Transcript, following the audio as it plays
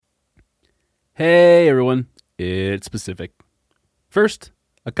Hey everyone, it's Pacific. First,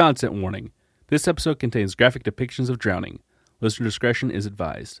 a content warning. This episode contains graphic depictions of drowning. Listener discretion is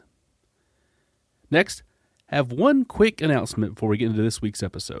advised. Next, have one quick announcement before we get into this week's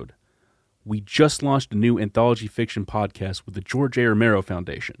episode. We just launched a new anthology fiction podcast with the George A. Romero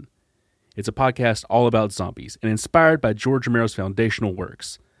Foundation. It's a podcast all about zombies and inspired by George Romero's foundational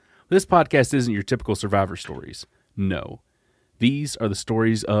works. This podcast isn't your typical survivor stories. No. These are the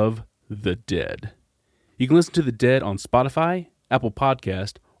stories of the dead. You can listen to The Dead on Spotify, Apple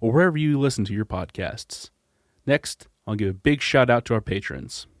Podcast, or wherever you listen to your podcasts. Next, I'll give a big shout out to our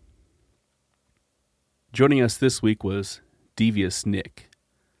patrons. Joining us this week was Devious Nick,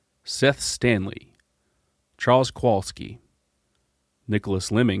 Seth Stanley, Charles Kowalski,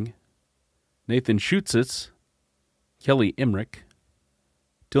 Nicholas Lemming, Nathan Schutzitz, Kelly Emmerich,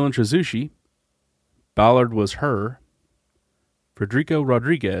 Dylan Trazushi, Ballard Was Her, Federico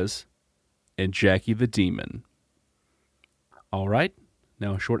Rodriguez, and Jackie the Demon. All right,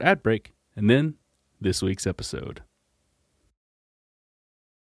 now a short ad break, and then this week's episode.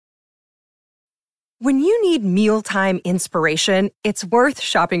 When you need mealtime inspiration, it's worth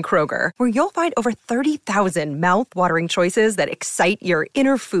shopping Kroger, where you'll find over 30,000 mouth-watering choices that excite your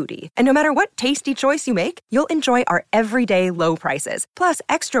inner foodie. And no matter what tasty choice you make, you'll enjoy our everyday low prices, plus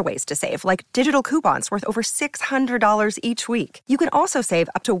extra ways to save, like digital coupons worth over $600 each week. You can also save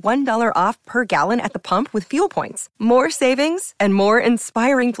up to $1 off per gallon at the pump with fuel points. More savings and more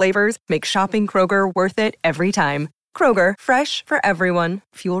inspiring flavors make shopping Kroger worth it every time. Kroger, fresh for everyone.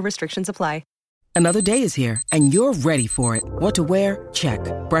 Fuel restrictions apply. Another day is here, and you're ready for it. What to wear? Check.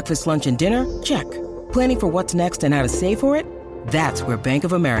 Breakfast, lunch, and dinner? Check. Planning for what's next and how to save for it? That's where Bank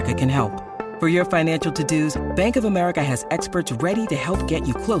of America can help. For your financial to-dos, Bank of America has experts ready to help get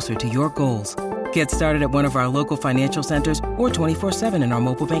you closer to your goals. Get started at one of our local financial centers or 24/7 in our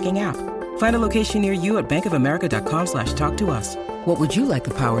mobile banking app. Find a location near you at bankofamerica.com/talktous. What would you like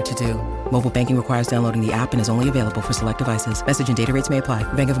the power to do? Mobile banking requires downloading the app and is only available for select devices. Message and data rates may apply.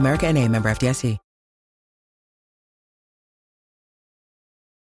 Bank of America N.A., member FDIC.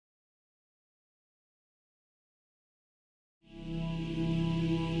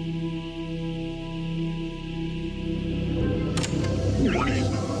 Warning.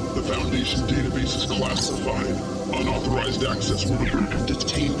 The Foundation database is classified. Unauthorized access will revert to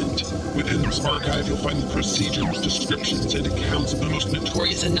detainment. Within this archive, you'll find procedures, descriptions, and accounts of the most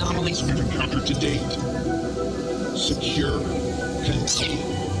notorious anomalies we've encountered to date. Secure. Contain.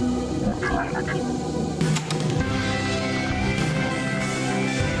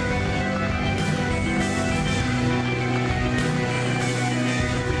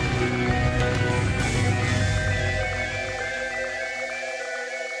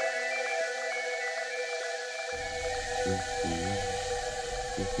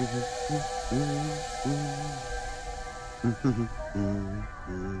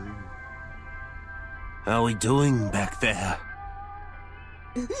 How we doing back there?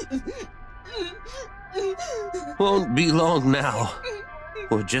 Won't be long now.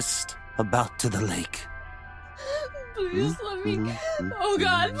 We're just about to the lake. Please let me... Oh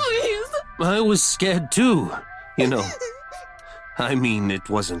God, please! I was scared too, you know. I mean, it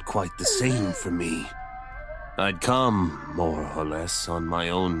wasn't quite the same for me. I'd come, more or less, on my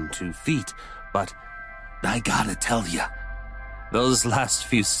own 2 feet, but I gotta tell ya, those last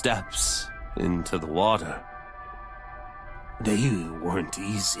few steps into the water, they weren't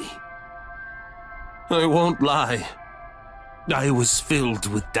easy. I won't lie. I was filled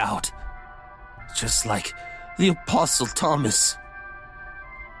with doubt, just like the Apostle Thomas.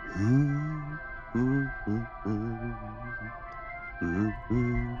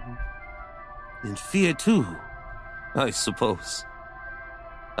 And fear too, I suppose.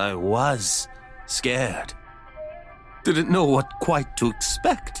 I was scared. Didn't know what quite to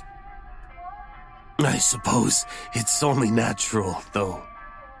expect. I suppose it's only natural, though,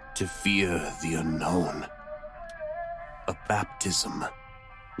 to fear the unknown. A baptism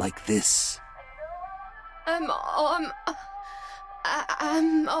like this. I'm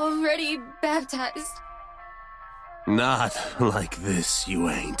already baptized. Not like this, you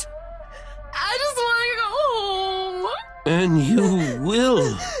ain't. I just want to go home. And you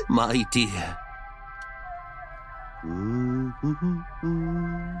will, my dear.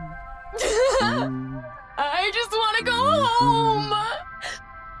 I just want to go home.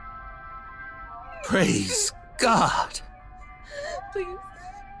 Praise God. Please.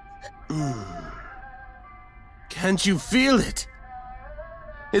 Can't you feel it?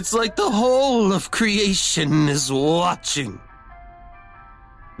 It's like the whole of creation is watching.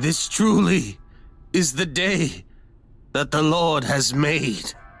 This truly is the day that the Lord has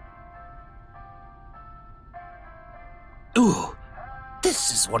made. Ooh,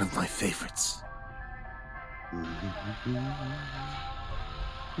 this is one of my favorites.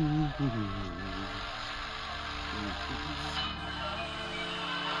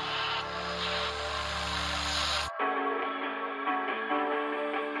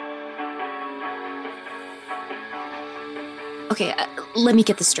 Okay, let me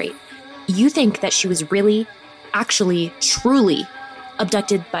get this straight. You think that she was really, actually, truly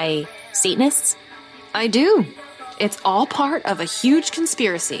abducted by Satanists? I do. It's all part of a huge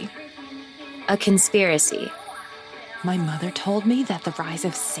conspiracy. A conspiracy. My mother told me that the rise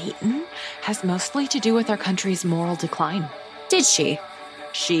of Satan has mostly to do with our country's moral decline. Did she?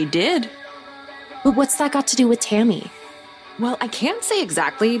 She did. But what's that got to do with Tammy? Well, I can't say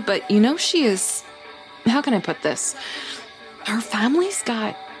exactly, but she is... How can I put this? Her family's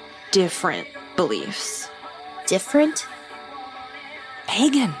got different beliefs. Different?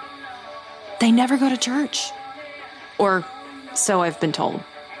 Pagan. They never go to church. Or so I've been told.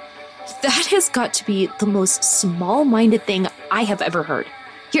 That has got to be the most small-minded thing I have ever heard.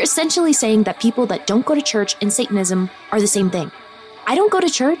 You're essentially saying that people that don't go to church and Satanism are the same thing. I don't go to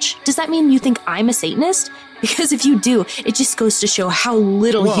church. Does that mean you think I'm a Satanist? Because if you do, it just goes to show how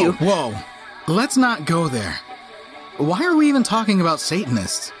little you... Whoa. Let's not go there. Why are we even talking about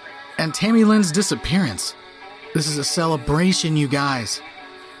Satanists? And Tammy Lynn's disappearance? This is a celebration, you guys.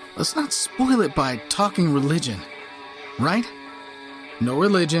 Let's not spoil it by talking religion. Right? No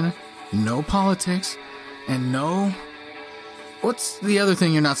religion, no politics, and no... What's the other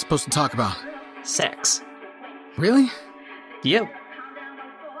thing you're not supposed to talk about? Sex. Really? Yep.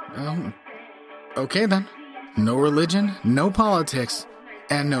 Okay then. No religion, no politics,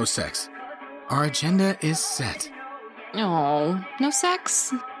 and no sex. Our agenda is set. Oh, no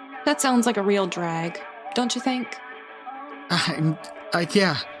sex? That sounds like a real drag, don't you think?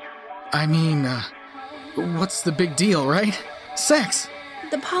 Yeah. I mean, what's the big deal, right? Sex.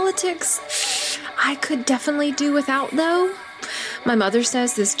 The politics, I could definitely do without, though. My mother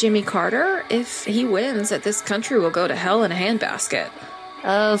says this Jimmy Carter, if he wins, that this country will go to hell in a handbasket.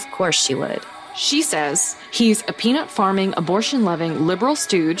 Of course she would. She says he's a peanut farming, abortion-loving, liberal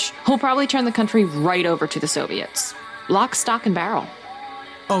stooge who'll probably turn the country right over to the Soviets. Lock, stock, and barrel.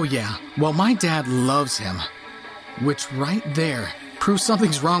 Oh yeah, well my dad loves him. Which right there proves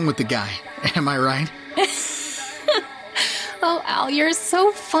something's wrong with the guy. Am I right? Oh, Al, you're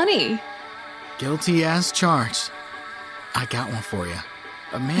so funny. Guilty as charged. I got one for you.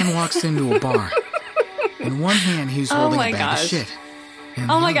 A man walks into a bar. In one hand, he's holding a bag of shit.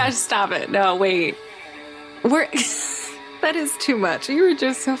 Oh my gosh, stop it. No, wait. That is too much. You were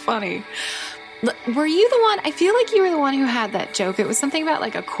just so funny. Were you the one? I feel like you were the one who had that joke. It was something about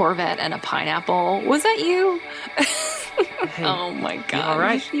like a Corvette and a pineapple. Was that you? Hey, oh my god! You all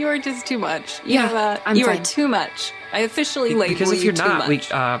right? You are just just too much. I'm you fine. are too much. I officially label Because if you you're too not,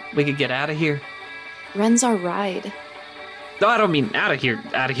 much. we could get out of here. When's our ride? No, I don't mean out of here.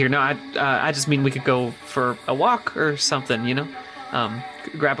 No, I just mean we could go for a walk or something.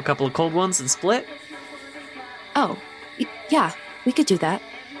 Grab a couple of cold ones and split. Oh, yeah, we could do that.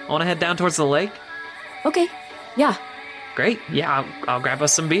 Want to head down towards the lake? Okay, yeah. Great. Yeah, I'll grab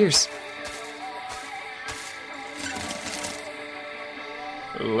us some beers.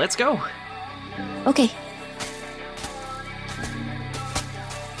 Let's go. Okay.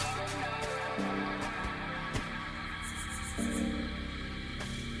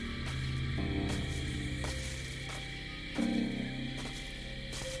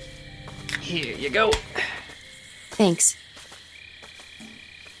 Here you go. Thanks.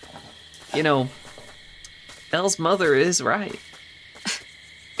 Elle's mother is right.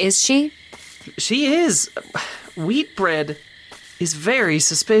 Is she? She is. Wheat bread is very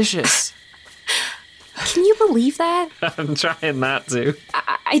suspicious. Can you believe that? I'm trying not to.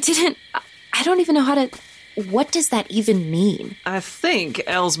 I don't even know how to... What does that even mean? I think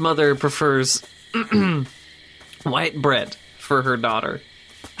Elle's mother prefers white bread for her daughter.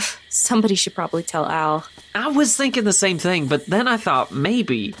 Somebody should probably tell Al. I was thinking the same thing, but then I thought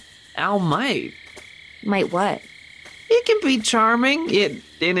maybe Al might. Might what? He can be charming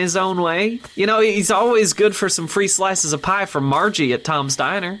in his own way. He's always good for some free slices of pie from Margie at Tom's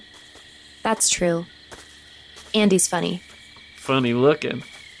Diner. That's true. Andy's funny. Funny looking.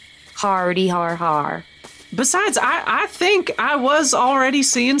 Hardy har har. Besides, I think I was already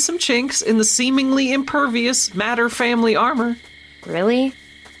seeing some chinks in the seemingly impervious Matter family armor. Really?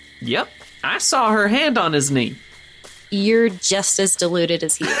 Yep, I saw her hand on his knee. You're just as deluded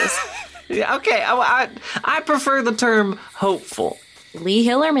as he is. Yeah, okay, I prefer the term hopeful. Lee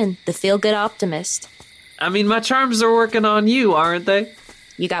Hillerman, the feel-good optimist. I mean, my charms are working on you, aren't they?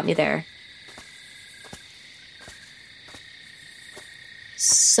 You got me there.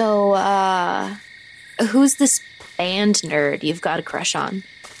 So, who's this band nerd you've got a crush on?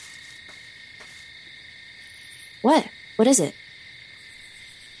 What? What is it?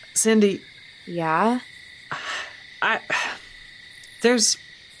 Cindy, Yeah? there's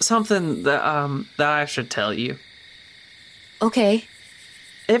something that I should tell you. Okay.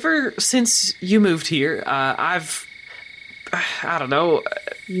 Ever since you moved here, I don't know.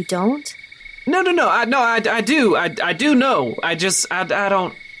 You don't? No. I do. I do know. I just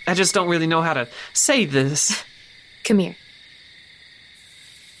don't really know how to say this. Come here.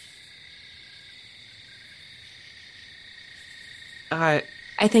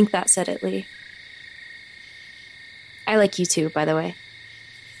 I think that said it, Lee. I like you too, by the way.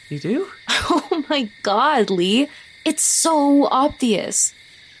 You do? Oh my god, Lee. It's so obvious.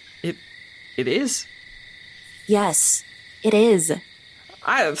 It is? Yes, it is.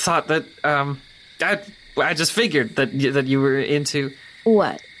 I thought that, I just figured that you were into...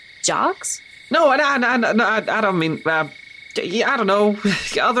 What? Jocks? No, I don't mean, I don't know,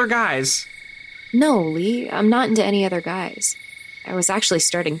 other guys. No, Lee, I'm not into any other guys. I was actually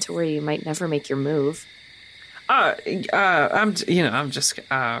starting to worry you might never make your move. I'm just,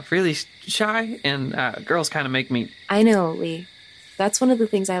 really shy, and, girls kind of make me... I know, Lee. That's one of the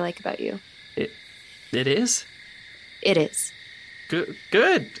things I like about you. It is? It is. Good.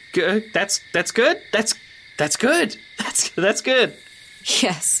 That's good. That's good. That's good.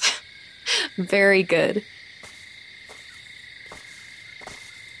 Yes. Very good.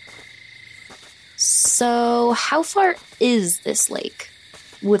 So, how far is this lake?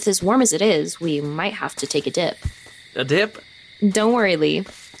 With as warm as it is, we might have to take a dip. A dip? Don't worry, Lee.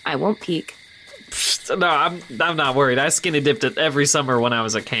 I won't peek. No, I'm not worried. I skinny dipped it every summer when I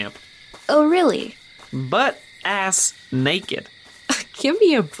was at camp. Oh, really? Butt ass naked. Give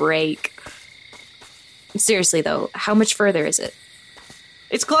me a break. Seriously, though, how much further is it?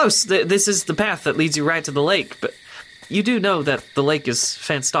 It's close. This is the path that leads you right to the lake, but you do know that the lake is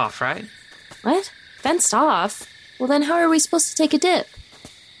fenced off, right? What? Fenced off? Well, then how are we supposed to take a dip?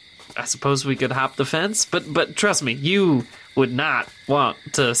 I suppose we could hop the fence, but trust me, you would not want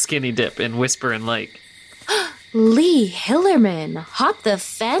to skinny dip in Whispering Lake. Lee Hillerman, hop the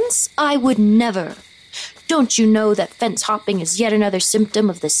fence? I would never. Don't you know that fence hopping is yet another symptom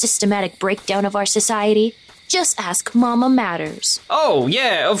of the systematic breakdown of our society? Just ask Mama Matters. Oh,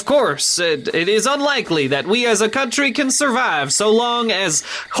 yeah, of course. It is unlikely that we as a country can survive so long as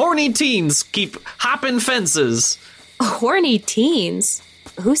horny teens keep hopping fences. Horny teens?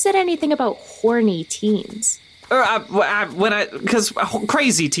 Who said anything about horny teens? Because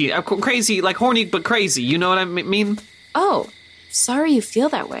crazy teen, crazy, like horny but crazy, you know what I mean? Oh, sorry you feel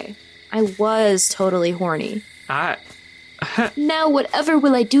that way. I was totally horny. Now whatever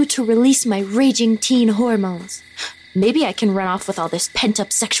will I do to release my raging teen hormones? Maybe I can run off with all this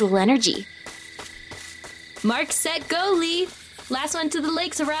pent-up sexual energy. Mark, set, go, Lee. Last one to the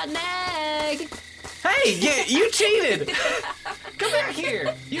lake's a rotten egg. Hey, yeah, you cheated. Come back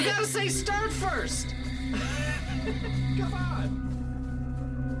here. You gotta say start first. Come on.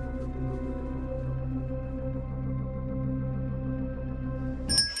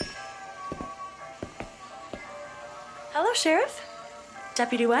 Hello, Sheriff.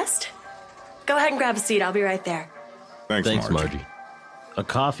 Deputy West. Go ahead and grab a seat. I'll be right there. Thanks, Margie. A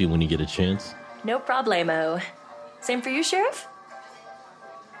coffee when you get a chance. No problemo. Same for you, Sheriff?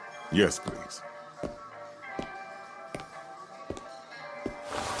 Yes, please.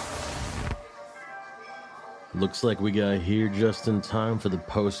 Looks like we got here just in time for the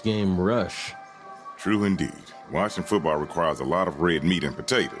post-game rush. True indeed. Watching football requires a lot of red meat and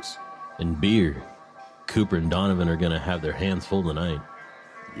potatoes. And beer. Cooper and Donovan are gonna have their hands full tonight.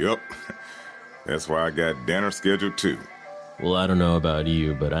 Yep. That's why I got dinner scheduled too. Well, I don't know about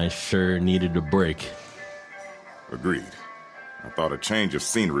you, but I sure needed a break. Agreed. I thought a change of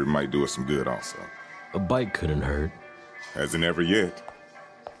scenery might do us some good also. A bite couldn't hurt. Hasn't ever yet.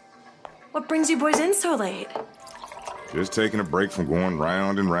 What brings you boys in so late? Just taking a break from going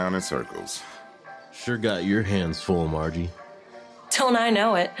round and round in circles. Sure got your hands full, Margie. Don't I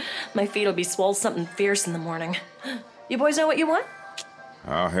know it. My feet will be swole something fierce in the morning. You boys know what you want?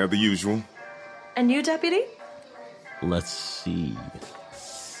 I'll have the usual. And you, Deputy? Let's see.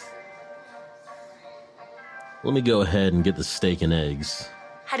 Let me go ahead and get the steak and eggs.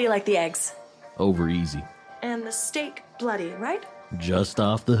 How do you like the eggs? Over easy. And the steak bloody, right? Just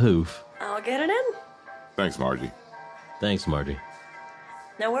off the hoof. I'll get it in. Thanks, Margie. Thanks, Margie.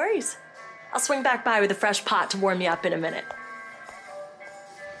 No worries. I'll swing back by with a fresh pot to warm you up in a minute.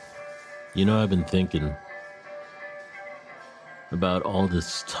 You know, I've been thinking about all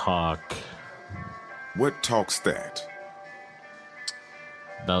this talk. What talk's that?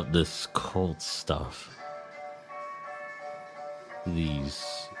 about this cult stuff.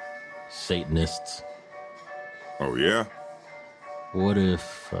 These Satanists. Oh, yeah? What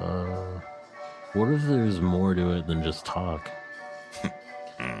if there's more to it than just talk?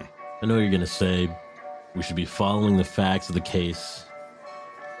 I know you're gonna say we should be following the facts of the case.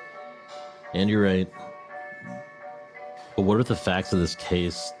 And you're right. But what are the facts of this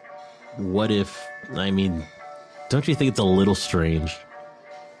case? What if, don't you think it's a little strange?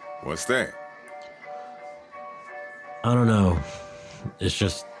 What's that? I don't know. It's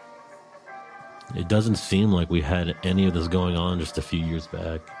just, it doesn't seem like we had any of this going on just a few years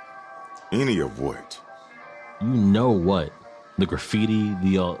back. Any of what? You know what? The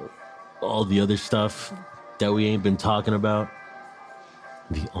graffiti, all the other stuff that we ain't been talking about.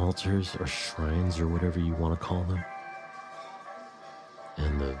 The altars or shrines or whatever you want to call them.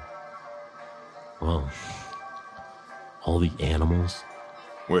 And all the animals.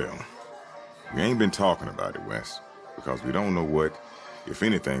 Well, we ain't been talking about it, Wes, because we don't know what, if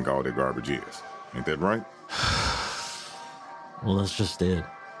anything, all that garbage is. Ain't that right? Well, that's just it.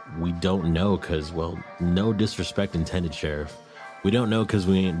 We don't know because, no disrespect intended, Sheriff. We don't know because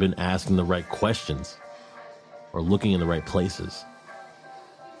we ain't been asking the right questions or looking in the right places.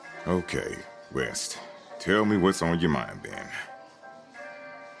 Okay, West. Tell me what's on your mind, then.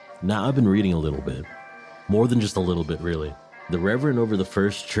 Now, I've been reading a little bit. More than just a little bit, really. The Reverend over the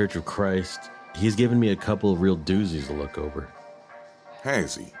First Church of Christ, he's given me a couple of real doozies to look over.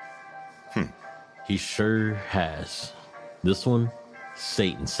 Has he? He sure has. This one,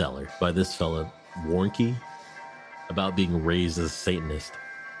 Satan Seller, by this fella, Warnke, about being raised as a Satanist.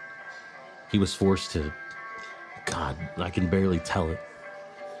 He was forced to... God, I can barely tell it.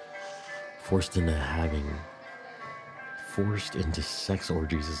 Forced into sex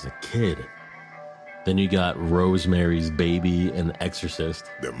orgies as a kid. Then you got Rosemary's Baby and The Exorcist.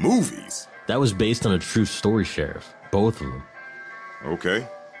 The movies? That was based on a true story, Sheriff. Both of them. Okay.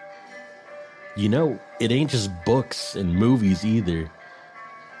 You know, it ain't just books and movies either.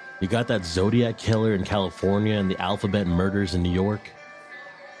 You got that Zodiac Killer in California and the Alphabet Murders in New York.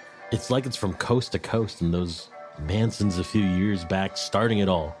 It's like it's from coast to coast, and those Mansons a few years back starting it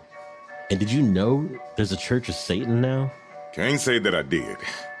all. And did you know there's a Church of Satan now? Can't say that I did.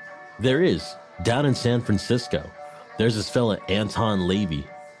 There is. Down in San Francisco. There's this fella, Anton Lavey,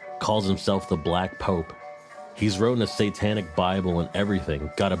 calls himself the Black Pope. He's written a satanic Bible and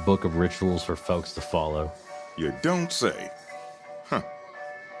everything. Got a book of rituals for folks to follow. You don't say. Huh.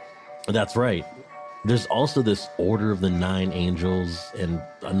 That's right. There's also this Order of the Nine Angels and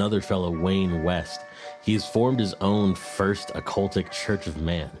another fellow, Wayne West. He's formed his own first occultic Church of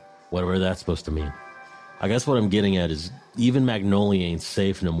Man. Whatever that's supposed to mean. I guess what I'm getting at is even Magnolia ain't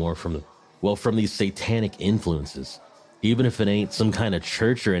safe no more from these satanic influences. Even if it ain't some kind of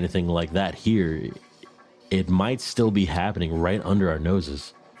church or anything like that here, it might still be happening right under our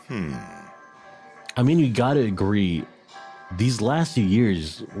noses. I mean, you gotta agree, these last few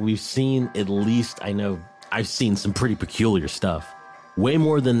years, we've seen at least, I know, I've seen some pretty peculiar stuff. Way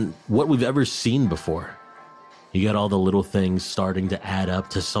more than what we've ever seen before. You got all the little things starting to add up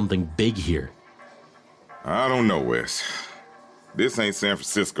to something big here. I don't know, Wes. This ain't San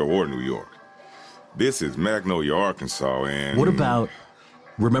Francisco or New York. This is Magnolia, Arkansas, and... What about...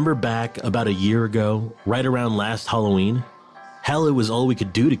 Remember back about a year ago, right around last Halloween? Hell, it was all we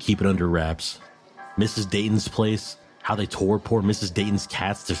could do to keep it under wraps. Mrs. Dayton's place, how they tore poor Mrs. Dayton's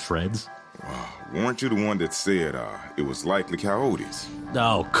cats to shreds. Weren't you the one that said it was likely coyotes?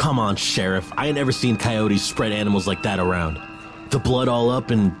 Oh, come on, Sheriff. I ain't never seen coyotes spread animals like that around. The blood all up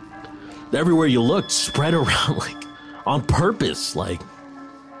and everywhere you looked, spread around, like, on purpose, like.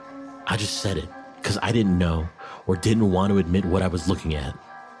 I just said it, because I didn't know or didn't want to admit what I was looking at.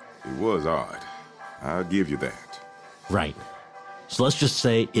 It was odd. I'll give you that. Right. So let's just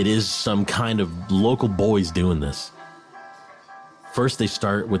say it is some kind of local boys doing this. First, they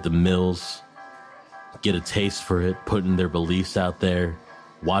start with the Mills, get a taste for it, putting their beliefs out there,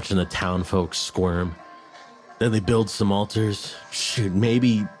 watching the town folks squirm. Then they build some altars. Shoot,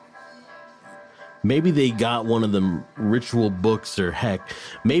 maybe they got one of them ritual books, or heck,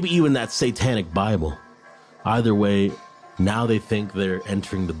 maybe even that satanic Bible. Either way, now they think they're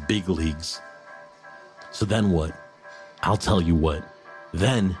entering the big leagues. So then what? I'll tell you what.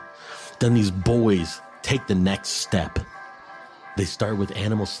 Then these boys take the next step. They start with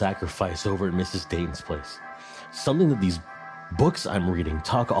animal sacrifice over at Mrs. Dayton's place. Something that these books I'm reading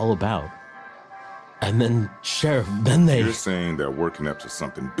talk all about. And then, Sheriff, You're saying they're working up to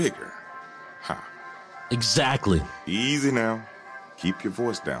something bigger. Huh. Exactly. Easy now. Keep your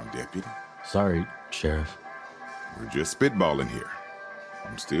voice down, Deputy. Sorry, Sheriff. We're just spitballing here.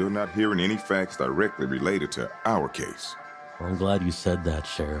 I'm still not hearing any facts directly related to our case. I'm glad you said that,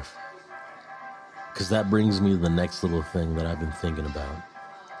 Sheriff. Because that brings me to the next little thing that I've been thinking about.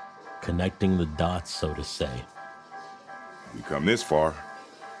 Connecting the dots, so to say. We come this far,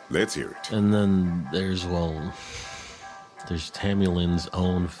 let's hear it. And then there's Tammy Lynn's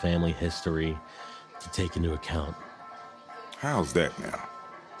own family history to take into account. How's that now?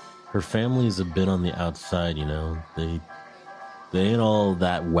 Her family's a bit on the outside, you know. They ain't all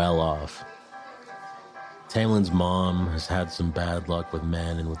that well off. Tammy Lynn's mom has had some bad luck with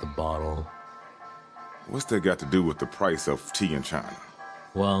men and with the bottle. What's that got to do with the price of tea in China?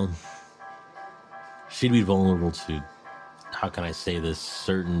 Well, she'd be vulnerable to, how can I say this,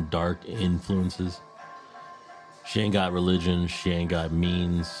 certain dark influences. She ain't got religion, she ain't got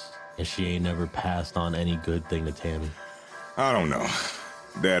means, and she ain't never passed on any good thing to Tammy. I don't know.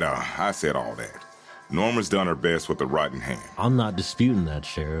 I said all that. Norma's done her best with a rotten hand. I'm not disputing that,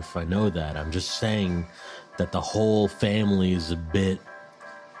 Sheriff. I know that. I'm just saying that the whole family is a bit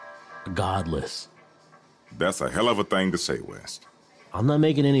godless. That's a hell of a thing to say, West. I'm not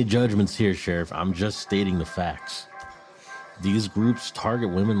making any judgments here, Sheriff. I'm just stating the facts. These groups target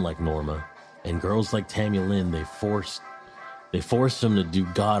women like Norma, and girls like Tammy Lynn. They force them to do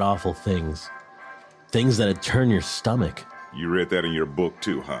god-awful things. Things that'd turn your stomach. You read that in your book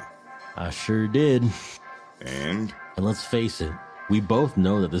too, huh? I sure did. And let's face it, we both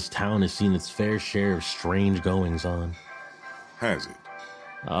know that this town has seen its fair share of strange goings-on. Has it?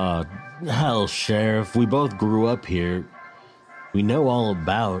 Hell, Sheriff, we both grew up here. We know all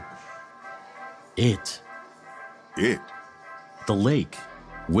about it. It? The lake.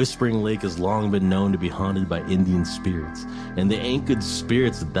 Whispering Lake has long been known to be haunted by Indian spirits, and they ain't good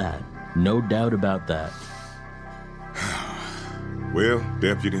spirits at that. No doubt about that. Well,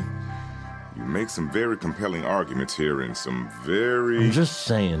 Deputy, you make some very compelling arguments here and some very... I'm just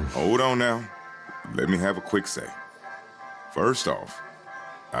saying. Hold on now. Let me have a quick say. First off,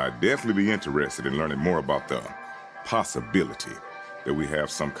 I'd definitely be interested in learning more about the possibility that we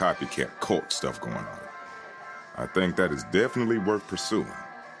have some copycat cult stuff going on. I think that is definitely worth pursuing.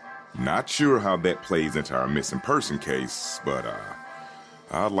 Not sure how that plays into our missing person case, but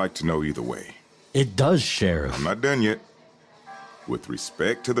I'd like to know either way. It does, Sheriff. I'm not done yet. With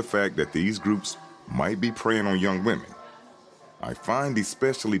respect to the fact that these groups might be preying on young women, I find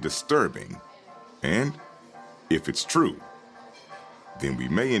especially disturbing, and if it's true, then we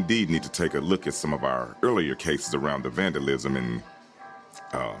may indeed need to take a look at some of our earlier cases around the vandalism and,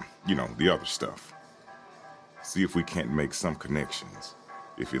 the other stuff. See if we can't make some connections.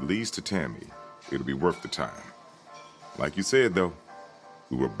 If it leads to Tammy, it'll be worth the time. Like you said, though,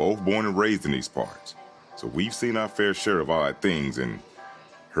 we were both born and raised in these parts, so we've seen our fair share of odd things and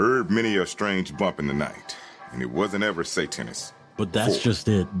heard many a strange bump in the night, and it wasn't ever Satanist. But that's just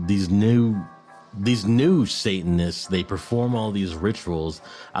it. These new Satanists, they perform all these rituals.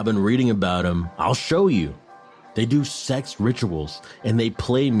 I've been reading about them. I'll show you. They do sex rituals, and they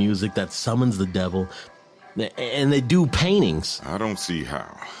play music that summons the devil, and they do paintings. I don't see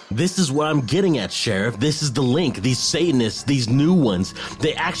how. This is what I'm getting at, Sheriff. This is the link. These Satanists, these new ones,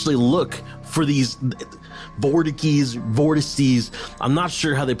 they actually look for these vortices. I'm not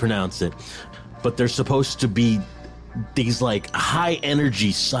sure how they pronounce it, but they're supposed to be these like high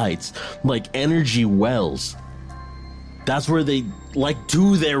energy sites, like energy wells. That's where they like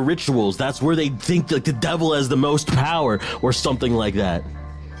do their rituals. That's where they think like the devil has the most power or something like that.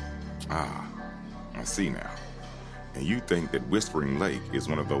 Ah, I see now. And you think that Whispering Lake is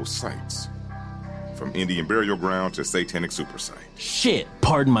one of those sites? From Indian burial ground to satanic super site. Shit,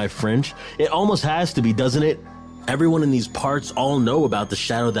 pardon my French. It almost has to be, doesn't it? Everyone in these parts all know about the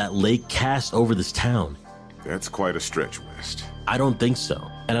shadow that lake cast over this town. That's quite a stretch, West. I don't think so.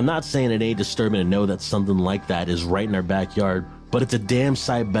 And I'm not saying it ain't disturbing to know that something like that is right in our backyard, but it's a damn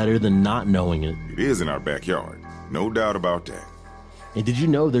sight better than not knowing it. It is in our backyard. No doubt about that. And did you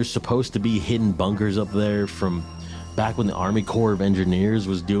know there's supposed to be hidden bunkers up there from back when the Army Corps of Engineers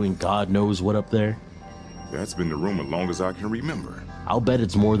was doing God knows what up there? That's been the rumor long as I can remember. I'll bet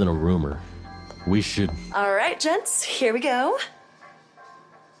it's more than a rumor. We should... All right, gents, here we go.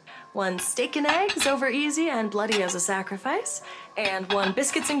 1 steak and eggs over easy and bloody as a sacrifice, and 1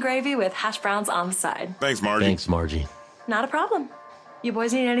 biscuits and gravy with hash browns on the side. Thanks, Margie. Thanks, Margie. Not a problem. You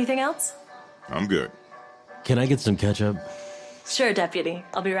boys need anything else? I'm good. Can I get some ketchup? Sure, Deputy.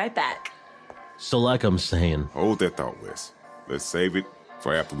 I'll be right back. So like I'm saying... Hold that thought, Wes. Let's save it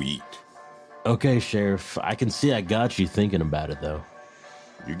for after we eat. Okay, Sheriff. I can see I got you thinking about it, though.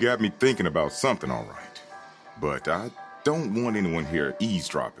 You got me thinking about something, all right. But I don't want anyone here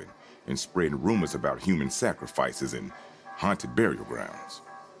eavesdropping and spreading rumors about human sacrifices and haunted burial grounds.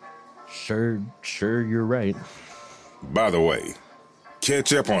 Sure, you're right. By the way,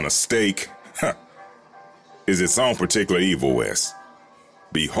 ketchup on a steak is its own particular evil, Wes.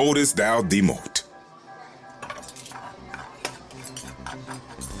 Beholdest thou the mote.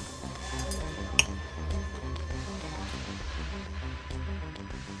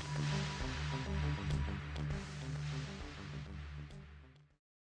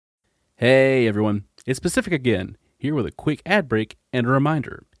 Hey everyone, it's Pacific again, here with a quick ad break and a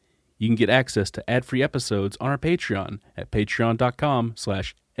reminder. You can get access to ad-free episodes on our Patreon at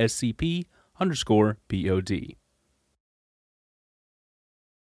patreon.com/SCP_POD.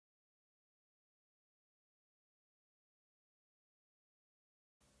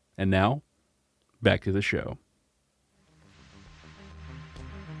 And now, back to the show.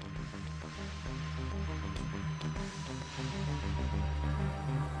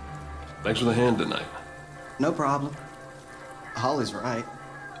 Thanks for the hand tonight. No problem. Holly's right.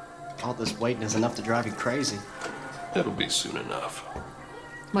 All this waiting is enough to drive you crazy. It'll be soon enough.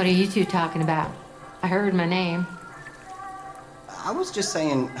 What are you two talking about? I heard my name. I was just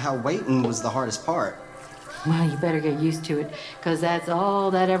saying how waiting was the hardest part. Well, you better get used to it, because that's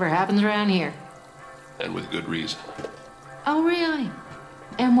all that ever happens around here. And with good reason. Oh, really?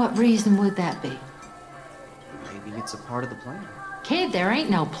 And what reason would that be? Maybe it's a part of the plan. Kid, there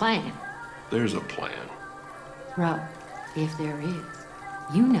ain't no plan. There's a plan. Ro, if there is,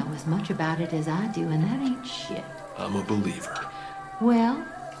 you know as much about it as I do, and that ain't shit. I'm a believer. Well,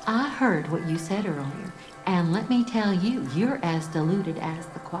 I heard what you said earlier, and let me tell you, you're as deluded as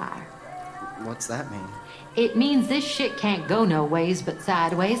the choir. What's that mean? It means this shit can't go no ways but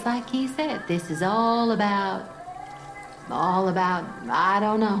sideways, like he said. This is all about, I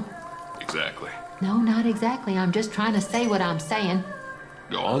don't know. Exactly. No, not exactly. I'm just trying to say what I'm saying.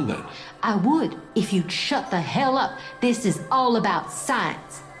 Go on then. I would, if you'd shut the hell up. This is all about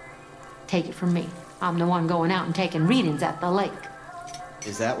science. Take it from me. I'm the one going out and taking readings at the lake.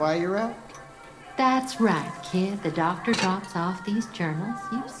 Is that why you're out? That's right, kid. The doctor drops off these journals.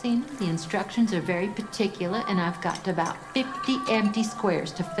 You've seen them. The instructions are very particular, and I've got about 50 empty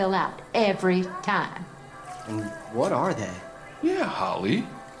squares to fill out every time. And what are they? Yeah, Holly.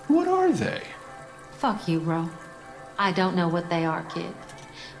 What are they? Fuck you, Ro. I don't know what they are, kid.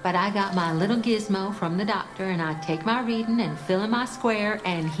 But I got my little gizmo from the doctor, and I take my reading and fill in my square,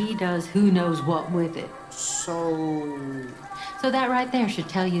 and he does who knows what with it. So that right there should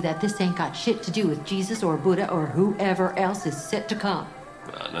tell you that this ain't got shit to do with Jesus or Buddha or whoever else is set to come.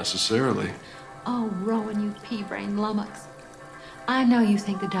 Not necessarily. Oh, Rowan, you pea-brained lummox. I know you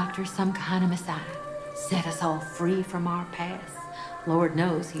think the doctor's some kind of messiah. Set us all free from our past. Lord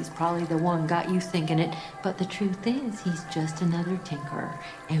knows he's probably the one got you thinking it, but the truth is he's just another tinkerer,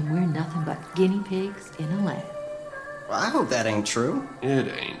 and we're nothing but guinea pigs in a lab. Well, I hope that ain't true. It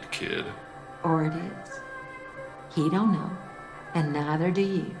ain't, kid. Or it is. He don't know, and neither do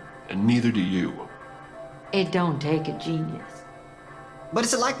you. And neither do you. It don't take a genius. But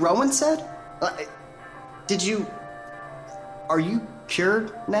is it like Rowan said? Are you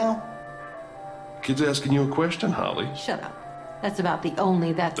cured now? Kid's asking you a question, Holly. Shut up. That's about the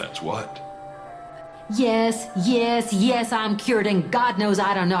only That's what? Yes, I'm cured, and God knows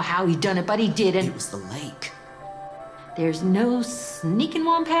I don't know how he done it, but he did it. It was the lake. There's no sneaking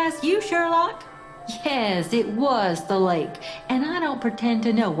one past you, Sherlock. Yes, it was the lake, and I don't pretend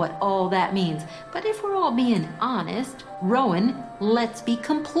to know what all that means, but if we're all being honest, Rowan, let's be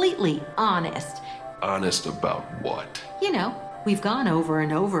completely honest. Honest about what? You know, we've gone over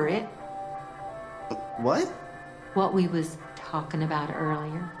and over it. What? What we was talking about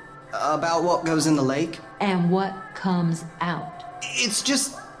earlier. About what goes in the lake? And what comes out. It's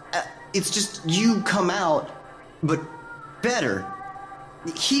just you come out, but better.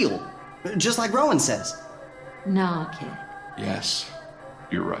 Healed. Just like Rowan says. Nah, kid. Yes,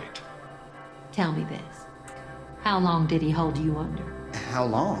 you're right. Tell me this. How long did he hold you under? How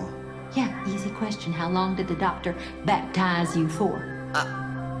long? Yeah, easy question. How long did the doctor baptize you for?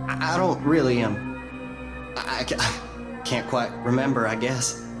 I don't really, I can't quite remember, I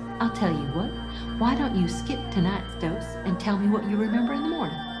guess. I'll tell you what. Why don't you skip tonight's dose and tell me what you remember in the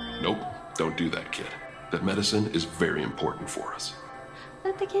morning? Nope, don't do that, kid. That medicine is very important for us.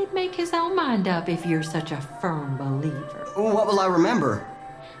 Let the kid make his own mind up if you're such a firm believer. What will I remember?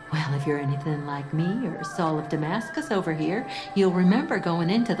 Well, if you're anything like me or Saul of Damascus over here, you'll remember going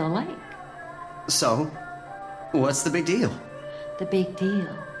into the lake. So, what's the big deal? The big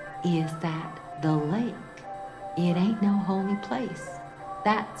deal is that the lake, it ain't no holy place.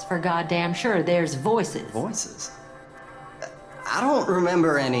 That's for goddamn sure. There's voices. Voices? I don't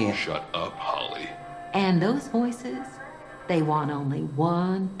remember any. Shut up, Holly. And those voices, They want only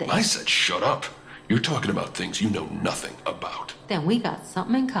one thing. I said shut up. You're talking about things you know nothing about. Then we got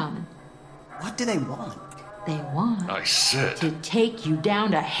something in common. What do they want? They want I said to take you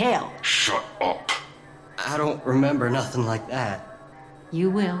down to hell. shut up. I don't remember nothing like that. You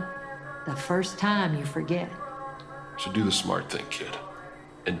will. The first time you forget. So do the smart thing, kid.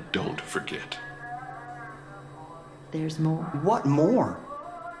 And don't forget. There's more. What more?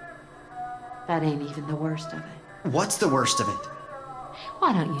 That ain't even the worst of it. What's the worst of it?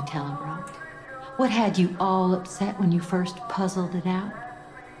 Why don't you tell him, Ro? What had you all upset when you first puzzled it out?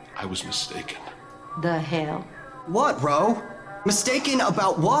 I was mistaken. The hell? What, Ro? Mistaken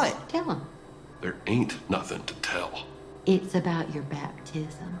about what? Tell him. There ain't nothing to tell. It's about your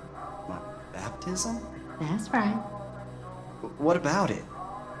baptism. My baptism? That's right. What about it?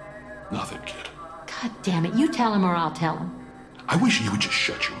 Nothing, kid. God damn it, you tell him or I'll tell him. I wish you would just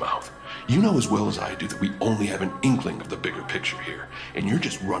shut your mouth. You know as well as I do that we only have an inkling of the bigger picture here, and you're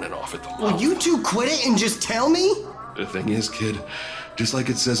just running off at the mouth. Will you two quit it and just tell me? The thing is, kid, just like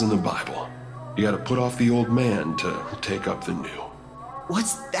it says in the Bible, you gotta put off the old man to take up the new.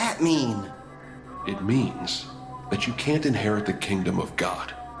 What's that mean? It means that you can't inherit the kingdom of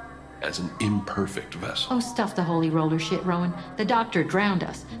God as an imperfect vessel. Oh, stuff the holy roller shit, Rowan. The doctor drowned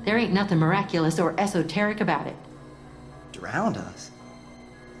us. There ain't nothing miraculous or esoteric about it. Drowned us?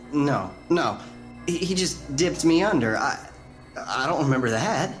 No. He just dipped me under. I don't remember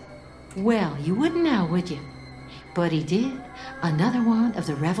that. Well, you wouldn't now, would you? But he did. Another one of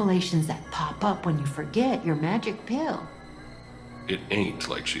the revelations that pop up when you forget your magic pill. It ain't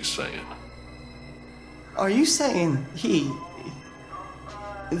like she's saying. Are you saying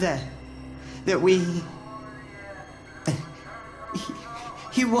that we...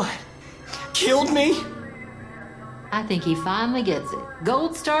 He what? Killed me? I think he finally gets it.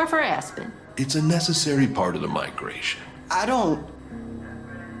 Gold star for Aspen. It's a necessary part of the migration. I don't...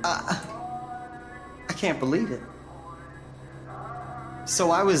 I can't believe it.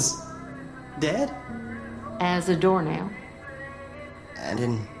 So I was dead? As a doornail. And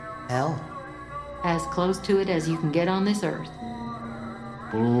in hell? As close to it as you can get on this earth.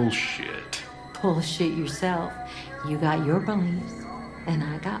 Bullshit. Bullshit yourself. You got your beliefs, and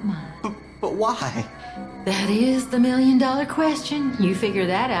I got mine. But why? That is the $1 million question. You figure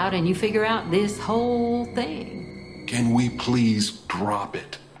that out, and you figure out this whole thing. Can we please drop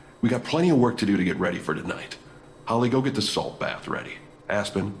it? We got plenty of work to do to get ready for tonight. Holly, go get the salt bath ready.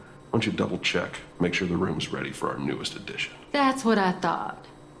 Aspen, why don't you double check, make sure the room's ready for our newest addition. That's what I thought.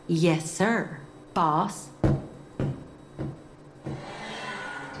 Yes, sir, boss.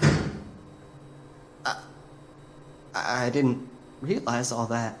 I didn't realize all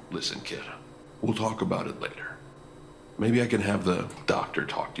that. Listen, kid, we'll talk about it later. Maybe I can have the doctor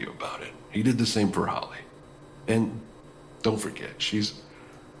talk to you about it. He did the same for Holly. And don't forget, she's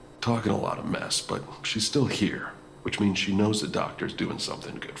talking a lot of mess, but she's still here, which means she knows the doctor's doing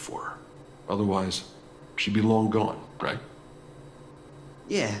something good for her. Otherwise, she'd be long gone, right?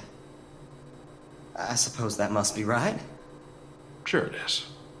 Yeah. I suppose that must be right. Sure it is.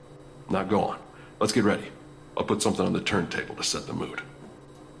 Now go on. Let's get ready. I'll put something on the turntable to set the mood.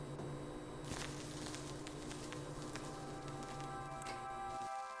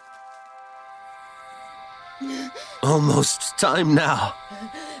 Almost time now.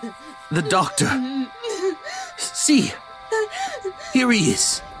 The doctor. See, here he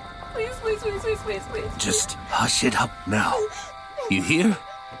is. Please. Just hush it up now. You hear?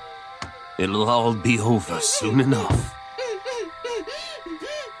 It'll all be over soon enough.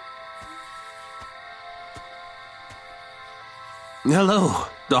 Hello,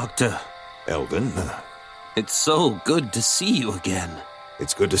 Doctor. Eldon. It's so good to see you again.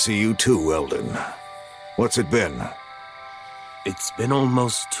 It's good to see you too, Eldon. What's it been? It's been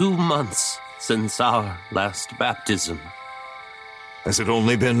almost 2 months since our last baptism. Has it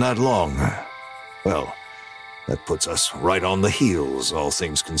only been that long? Well, that puts us right on the heels, all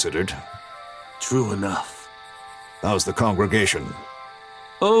things considered. True enough. How's the congregation?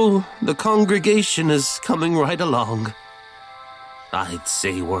 Oh, the congregation is coming right along. I'd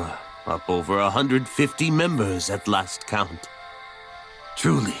say we're up over 150 members at last count.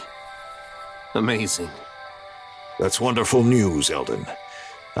 Truly amazing. That's wonderful news, Eldon.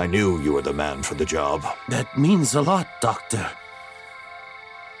 I knew you were the man for the job. That means a lot, Doctor.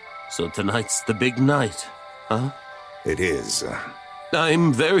 So tonight's the big night, huh? It is.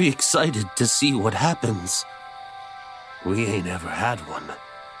 I'm very excited to see what happens. We ain't ever had one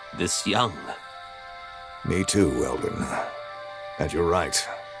this young. Me too, Eldon. And you're right.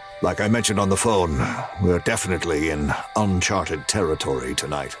 Like I mentioned on the phone, we're definitely in uncharted territory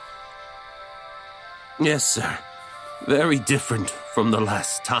tonight. Yes, sir. very different from the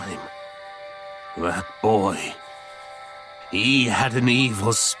last time. That boy, he had an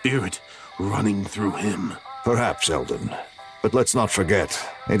evil spirit running through him. Perhaps, Eldon. But let's not forget,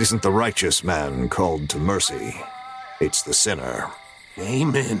 it isn't the righteous man called to mercy. It's the sinner.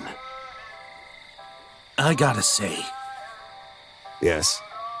 Amen. I gotta say. Yes?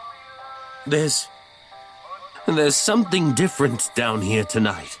 There's something different down here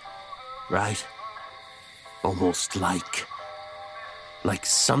tonight, right? Almost like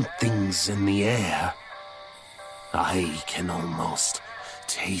something's in the air. I can almost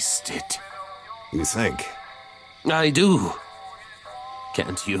taste it. You think? I do.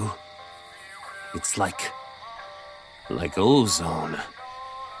 Can't you? It's like ozone.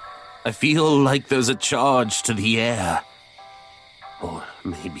 I feel like there's a charge to the air. Or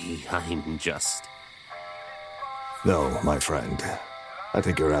maybe I'm just... No, my friend. I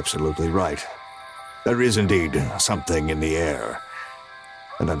think you're absolutely right. There is indeed something in the air.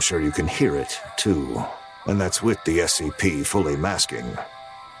 And I'm sure you can hear it, too. And that's with the SCP fully masking.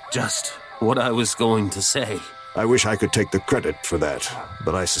 Just what I was going to say. I wish I could take the credit for that,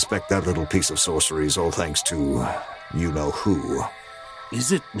 but I suspect that little piece of sorcery is all thanks to you-know-who.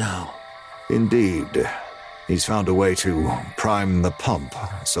 Is it now? Indeed. He's found a way to prime the pump,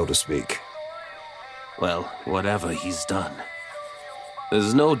 so to speak. Well, whatever he's done,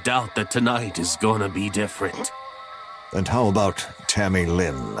 there's no doubt that tonight is gonna be different. And how about Tammy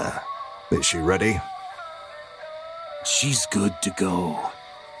Lynn? Is she ready? She's good to go.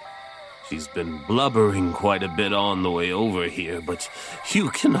 She's been blubbering quite a bit on the way over here, but you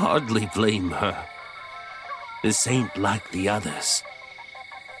can hardly blame her. This ain't like the others.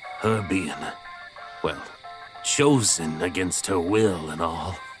 Her being, well, chosen against her will and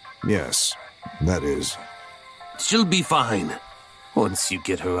all. Yes, that is. She'll be fine once you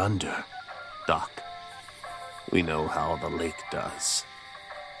get her under, Doc. We know how the lake does.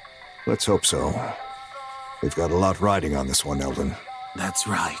 Let's hope so. We've got a lot riding on this one, Eldon. That's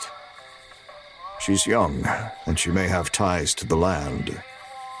right. She's young, and she may have ties to the land.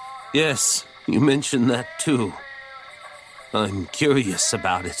 Yes, you mentioned that too. I'm curious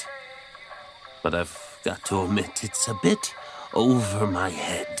about it. But I've got to admit, it's a bit over my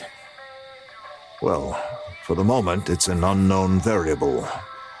head. Well, for the moment, it's an unknown variable.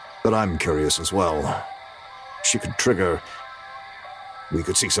 But I'm curious as well. She could trigger... We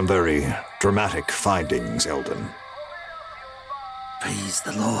could see some very dramatic findings, Eldon. Praise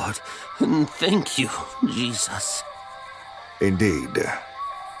the Lord, and thank you, Jesus. Indeed.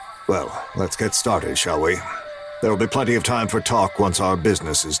 Well, let's get started, shall we? There will be plenty of time for talk once our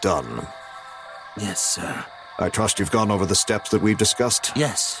business is done. Yes, sir. I trust you've gone over the steps that we've discussed?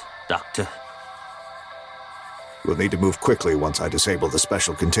 Yes, Doctor. We'll need to move quickly once I disable the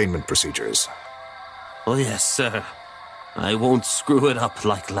special containment procedures. Oh, yes, sir. I won't screw it up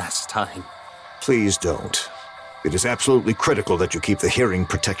like last time. Please don't. It is absolutely critical that you keep the hearing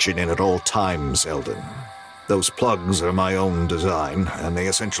protection in at all times, Eldon. Those plugs are my own design, and they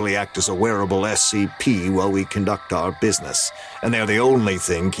essentially act as a wearable SCP while we conduct our business, and they're the only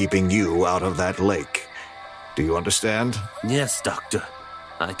thing keeping you out of that lake. Do you understand? Yes, Doctor.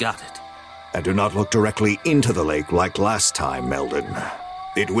 I got it. And do not look directly into the lake like last time, Eldon.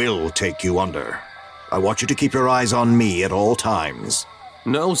 It will take you under. I want you to keep your eyes on me at all times.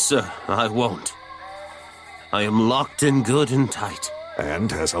 No, sir, I won't. I am locked in good and tight.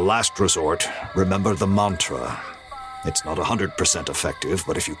 And as a last resort, remember the mantra. It's not 100% effective,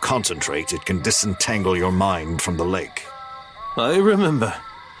 but if you concentrate, it can disentangle your mind from the lake. I remember.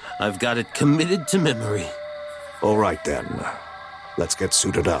 I've got it committed to memory. All right, then. Let's get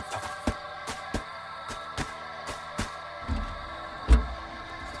suited up.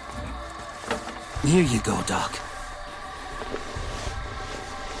 Here you go, Doc.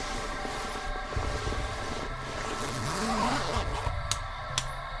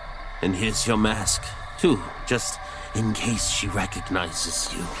 And here's your mask, too, just in case she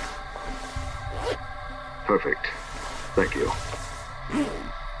recognizes you. Perfect. Thank you.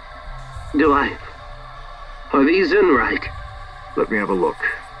 Are these in right? Let me have a look.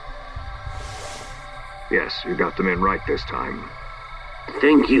 Yes, you got them in right this time.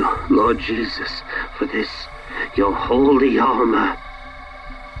 Thank you, Lord Jesus, for this, your holy armor.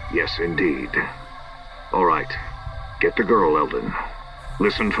 Yes, indeed. All right. Get the girl, Eldon.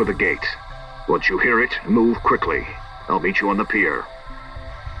 Listen for the gate. Once you hear it, move quickly. I'll meet you on the pier.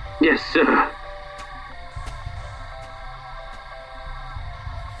 Yes, sir.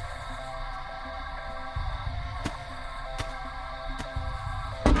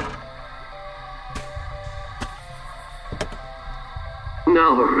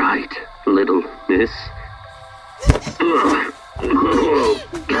 All right, little miss. Oh,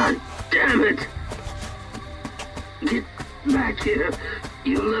 God damn it! Get back here,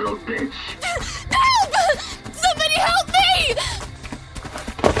 you little bitch! Help! Somebody help me!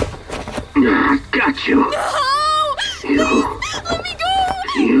 Got you! No! You... Let me go!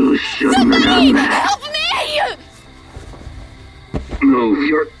 You shouldn't have done that! Help me! Move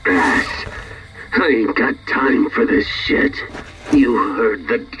your ass! I ain't got time for this shit. You heard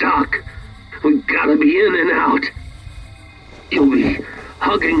the doc. We gotta be in and out. You'll be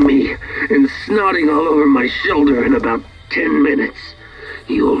hugging me and snotting all over my shoulder in about 10 minutes.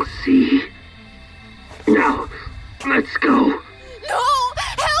 You'll see. Now, let's go. No!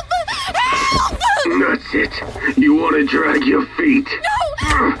 Help! Help! That's it. You want to drag your feet.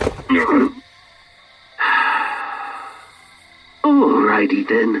 No! Alrighty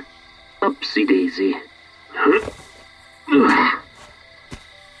then. Upsy daisy.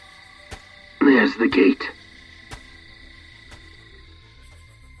 There's the gate.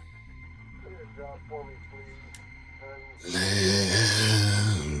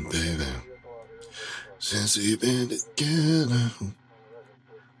 Baby, since we've been together,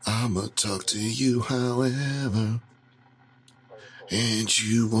 I'ma talk to you however, and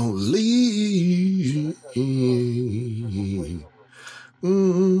you won't leave.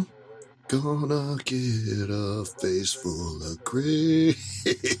 Gonna get a face full of gray.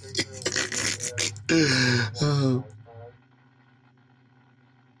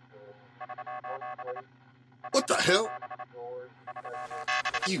 What the hell?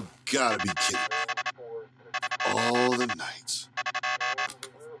 You gotta be kidding me. All the nights.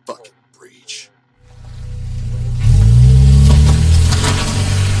 Fucking breach.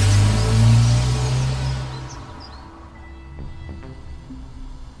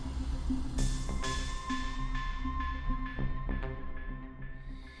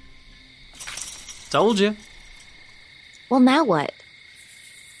 Told you. Well, now what?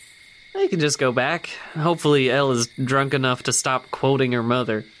 You can just go back. Hopefully Elle is drunk enough to stop quoting her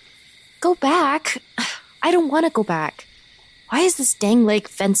mother. Go back? I don't want to go back. Why is this dang lake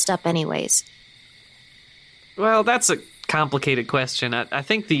fenced up anyways? Well, that's a complicated question. I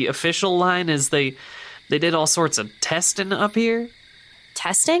think the official line is they did all sorts of testing up here.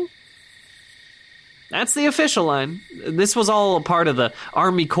 Testing? That's the official line. This was all a part of the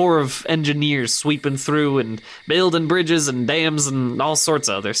Army Corps of Engineers sweeping through and building bridges and dams and all sorts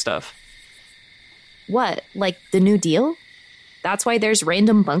of other stuff. What, like the New Deal? That's why there's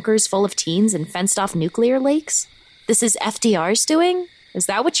random bunkers full of teens and fenced-off nuclear lakes? This is FDR's doing? Is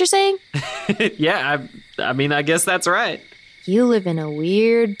that what you're saying? Yeah, I mean, I guess that's right. You live in a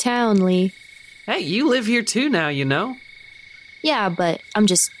weird town, Lee. Hey, you live here too now, you know? Yeah, but I'm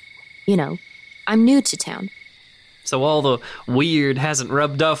just, I'm new to town. So all the weird hasn't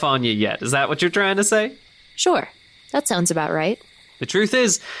rubbed off on you yet. Is that what you're trying to say? Sure. That sounds about right. The truth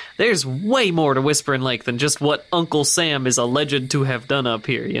is, there's way more to Whispering Lake than just what Uncle Sam is alleged to have done up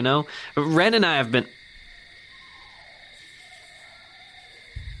here, you know? Ren and I have been...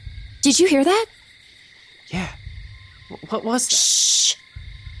 Did you hear that? Yeah. What was that? Shh.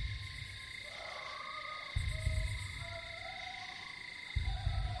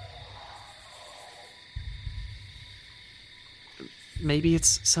 Maybe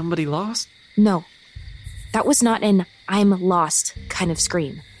it's somebody lost? No. That was not an I'm lost kind of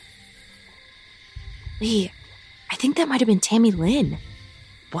scream. Lee, I think that might have been Tammy Lynn.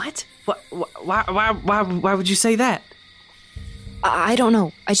 What? Why would you say that? I don't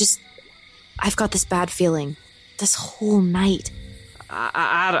know. I've got this bad feeling. This whole night.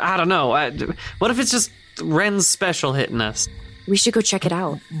 I don't know. What if it's just Ren's special hitting us? We should go check it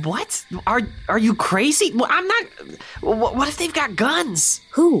out. What? Are you crazy? Well, I'm not... What if they've got guns?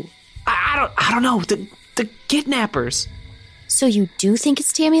 Who? I don't know. The kidnappers. So you do think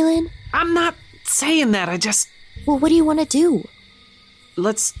it's Tammy Lynn? I'm not saying that. I just... Well, what do you want to do?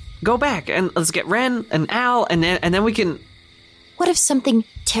 Let's go back and let's get Ren and Al and then we can... What if something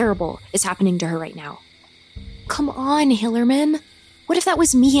terrible is happening to her right now? Come on, Hillerman. What if that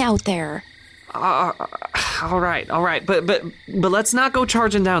was me out there? All right. But let's not go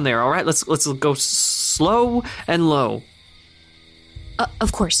charging down there, all right? Let's go slow and low.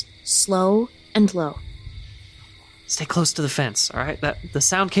 Of course. Slow and low. Stay close to the fence, all right? The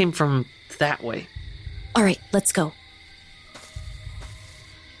sound came from that way. All right, let's go.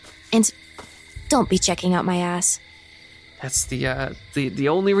 And don't be checking out my ass. That's the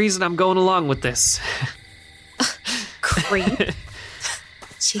only reason I'm going along with this. Creep.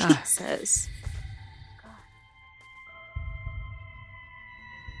 Jesus.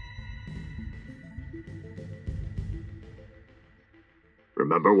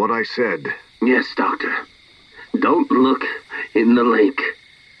 Remember what I said? Yes, Doctor. Don't look in the lake.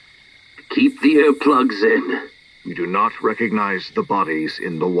 Keep the earplugs in. You do not recognize the bodies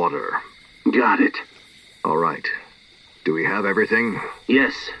in the water. Got it. All right. Do we have everything?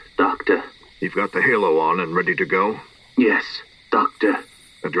 Yes, Doctor. You've got the halo on and ready to go? Yes, Doctor.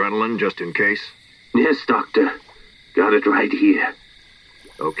 Adrenaline, just in case? Yes, Doctor. Got it right here.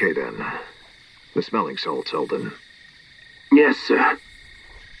 Okay, then. The smelling salts, Eldon. Yes, sir.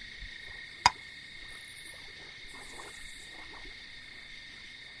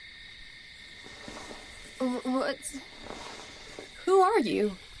 Who are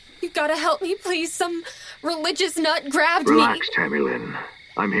you? You gotta help me, please. Some religious nut grabbed Relax, me. Tammy Lynn.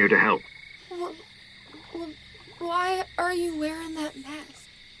 I'm here to help. Why are you wearing that mask?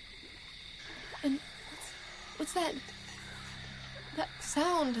 And what's that? That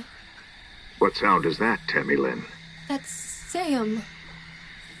sound? What sound is that, Tammy Lynn? That's Sam.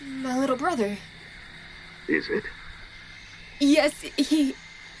 My little brother. Is it? Yes,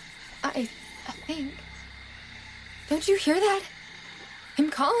 I think. Don't you hear that? Him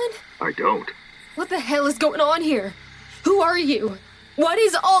calling? I don't. What the hell is going on here? Who are you? What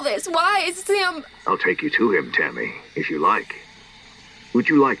is all this? Why is Sam... I'll take you to him, Tammy, if you like. Would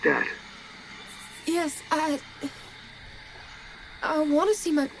you like that? Yes, I want to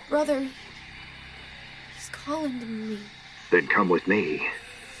see my brother. He's calling to me. Then come with me.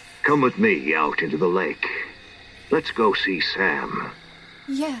 Come with me out into the lake. Let's go see Sam.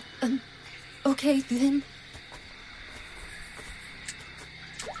 Yeah, okay then.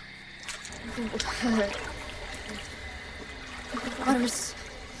 The water's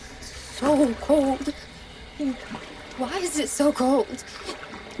so cold. Why is it so cold?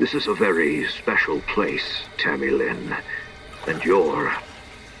 This is a very special place, Tammy Lynn. And you're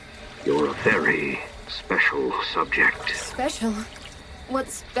a very special subject. Special?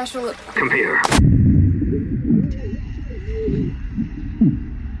 What's special? Come here.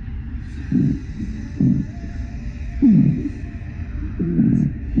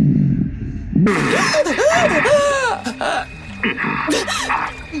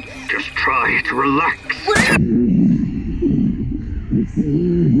 Just try to relax.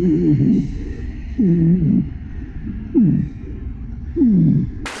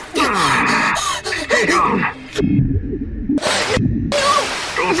 Stay down.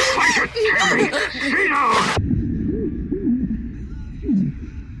 Don't fight it, Tammy. Stay down.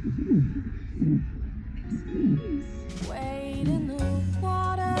 Wade in the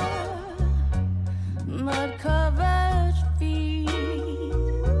water, mud-covered feet.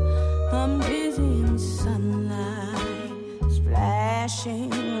 I'm dizzy in sunlight,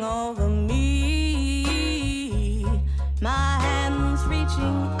 splashing over me. My hands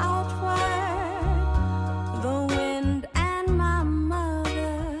reaching outward, the wind and my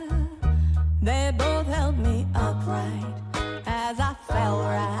mother, they both held me upright as I fell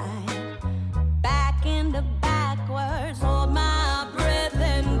right back into backwards. Hold my breath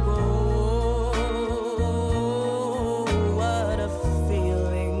and go. What a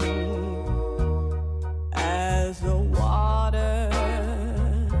feeling as the waters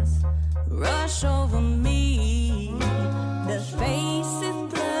rush over me. The face is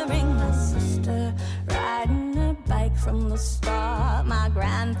blurring. My sister riding her bike from the start. My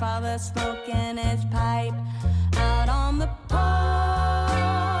grandfather smoking his pipe out on the porch.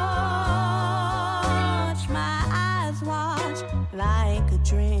 My eyes watch like a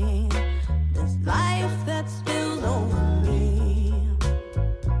dream. This life that spills over me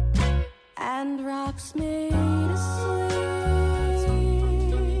and rocks me to sleep.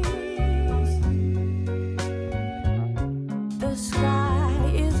 The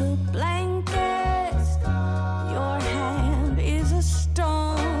sky is a blanket. Your hand is a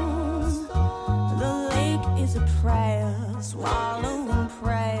stone. The lake is a prayer, swallowing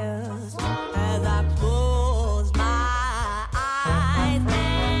prayers as I close my eyes.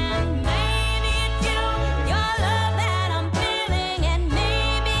 And maybe it's you, your love that I'm feeling, and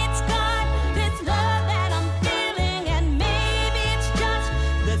maybe it's God, this love that I'm feeling, and maybe it's just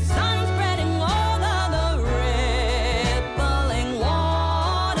the sun spreading over the rippling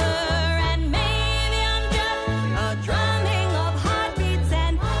water, and maybe I'm just a drumming of heartbeats,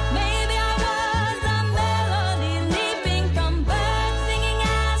 and maybe I was a melody leaping from birds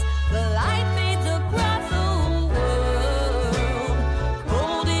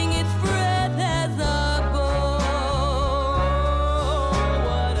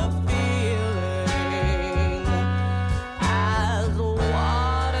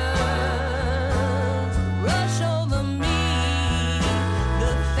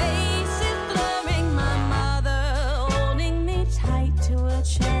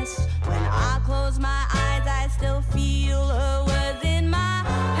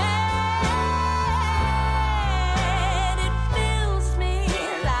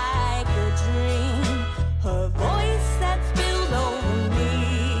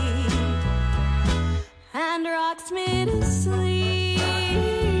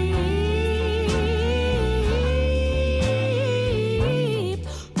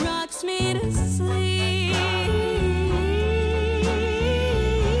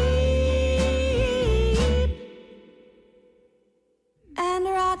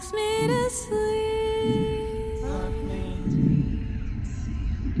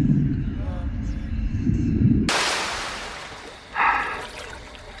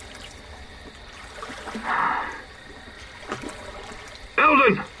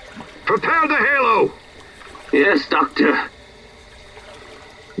Eldon! Prepare the halo! Yes, Doctor.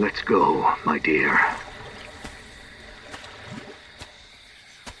 Let's go, my dear.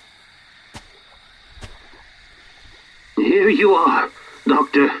 Here you are,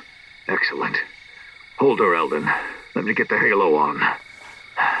 Doctor. Excellent. Hold her, Eldon. Let me get the halo on.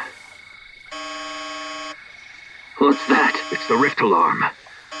 What's that? It's the rift alarm.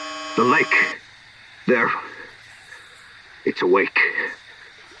 The lake. There. It's awake.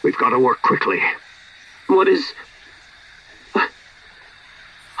 We've got to work quickly. What is...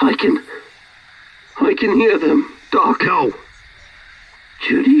 I can hear them, Doc. No.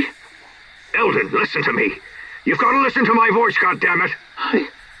 Judy? Eldon, listen to me. You've got to listen to my voice, goddammit.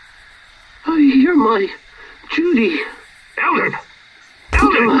 I hear my Judy. Eldon!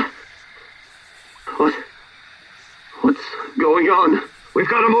 Eldon! What's going on? We've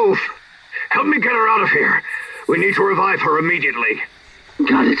got to move. Help me get her out of here. We need to revive her immediately.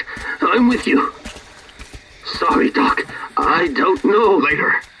 Got it. I'm with you. Sorry, Doc. I don't know.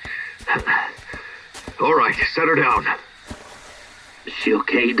 Later. All right, set her down. Is she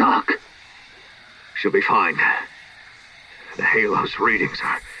okay, Doc? She'll be fine. The halo's readings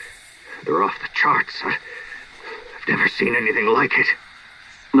they're off the charts. I've never seen anything like it.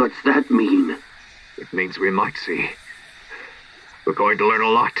 What's that mean? It means we might see. We're going to learn a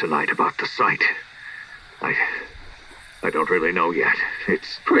lot tonight about the site. I don't really know yet.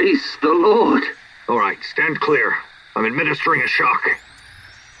 It's... Praise the Lord. All right, stand clear. I'm administering a shock.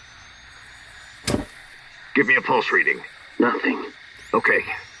 Give me a pulse reading. Nothing. Okay,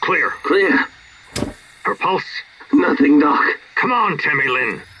 clear. Clear. Her pulse? Nothing, Doc. Come on, Tammy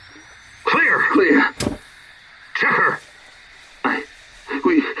Lynn. Clear. Clear. Check her.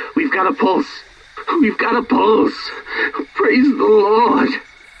 We've got a pulse. We've got a pulse. Praise the Lord.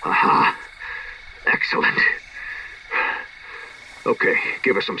 Aha. Excellent. Okay,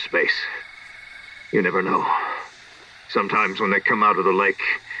 give her some space. You never know. Sometimes when they come out of the lake,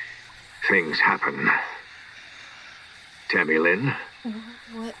 things happen. Tammy Lynn?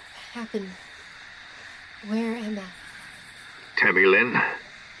 What happened? Where am I? Tammy Lynn?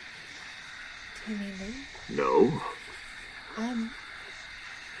 Tammy Lynn? No.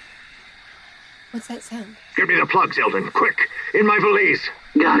 What's that sound? Give me the plugs, Eldon. Quick. In my valise.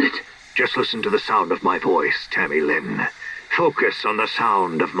 Got it. Just listen to the sound of my voice, Tammy Lynn. Focus on the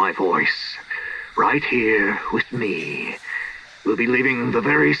sound of my voice. Right here with me. We'll be leaving the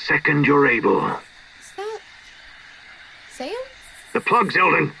very second you're able. Is that... Sam? The plugs,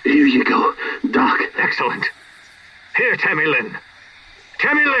 Eldon. Here you go, Doc. Excellent. Here, Tammy Lynn.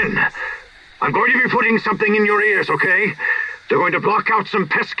 Tammy Lynn! I'm going to be putting something in your ears, okay? They're going to block out some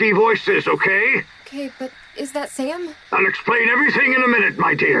pesky voices, okay? Okay, but is that Sam? I'll explain everything in a minute,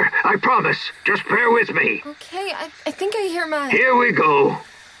 my dear. I promise. Just bear with me. Okay, I think I hear my... Here we go.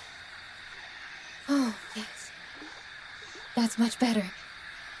 Oh, yes. That's much better.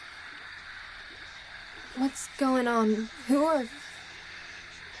 What's going on? Who are...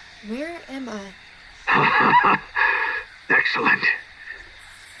 Where am I? Excellent.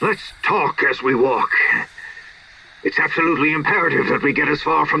 Let's talk as we walk. It's absolutely imperative that we get as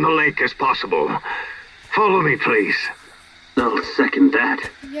far from the lake as possible. Follow me, please. I'll second that.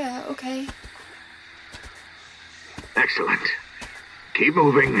 Yeah, okay. Excellent. Keep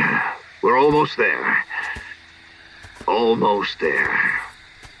moving. We're almost there. Almost there.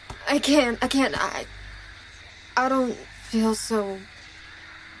 I can't. I don't feel so...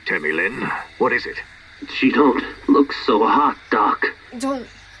 Tammy Lynn, what is it? She don't look so hot, Doc. Don't...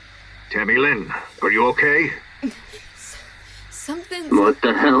 Tammy Lynn, are you okay? Something... What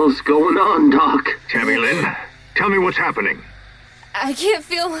the hell's going on, Doc? Tammy Lynn, tell me what's happening. I can't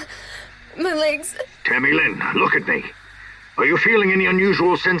feel my legs. Tammy Lynn, look at me. Are you feeling any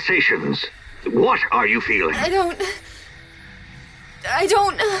unusual sensations? What are you feeling? I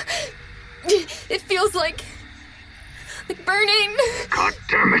don't... It feels like burning. God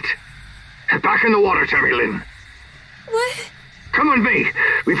damn it. Back in the water, Tammy Lynn. What? Come with me.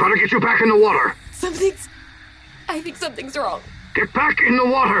 We've got to get you back in the water. I think something's wrong. Get back in the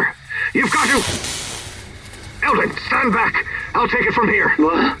water. You've got to... Eldon, stand back. I'll take it from here.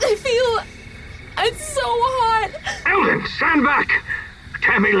 What? I feel... It's so hot. Eldon, stand back.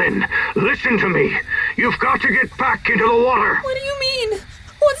 Tammy Lynn, listen to me. You've got to get back into the water. What do you mean?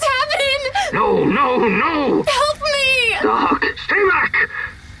 What's happening? No. Help me. Doc, stay back.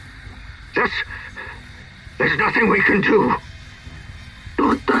 There's nothing we can do.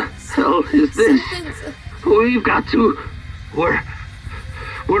 What the hell is this? We've got to... We're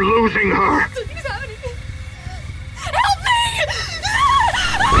losing her. Something's happening. Help me!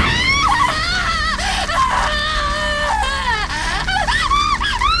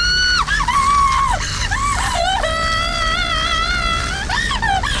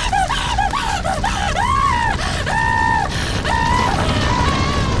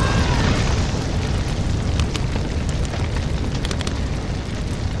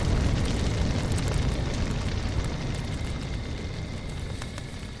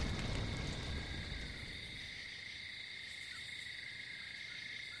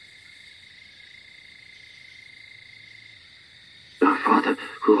 Our Father,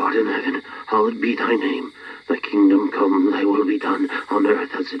 who art in heaven, hallowed be thy name. Thy kingdom come, thy will be done, on earth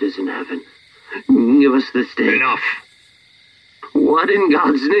as it is in heaven. Give us this day... Enough. What in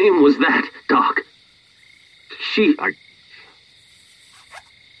God's name was that, Doc?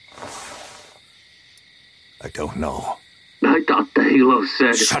 I don't know. I thought the halo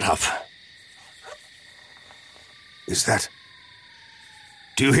said... Shut up. Is that...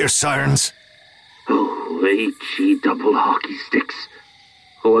 Do you hear sirens? Oh, H-E double hockey sticks.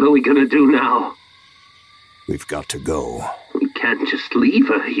 What are we gonna do now? We've got to go. We can't just leave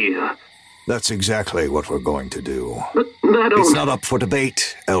her here. That's exactly what we're going to do. But I don't... It's not up for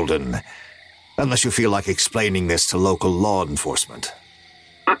debate, Eldon. Unless you feel like explaining this to local law enforcement.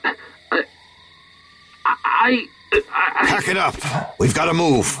 Pack it up. We've got to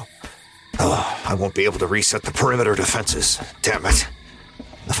move. Oh, I won't be able to reset the perimeter defenses. Damn it.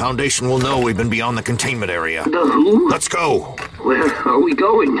 The Foundation will know we've been beyond the containment area. The who? Let's go. Where are we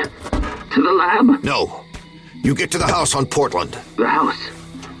going? To the lab? No. You get to the house on Portland. The house?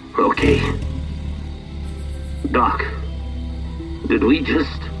 Okay. Doc, did we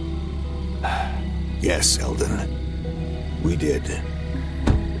just... Yes, Eldon. We did.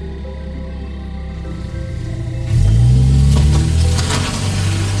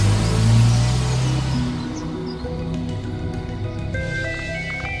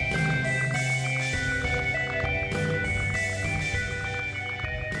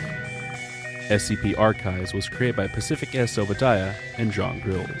 SCP Archives was created by Pacific S. Obadiah and John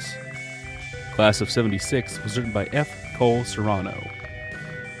Grills. Class of 76 was written by F. Cole Serrano.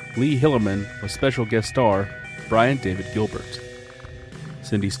 Lee Hillerman was special guest star Brian David Gilbert.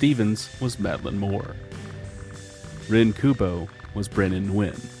 Cindy Stevens was Madeline Moore. Rin Kubo was Brennan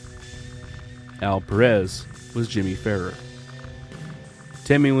Nguyen. Al Perez was Jimmy Ferrer.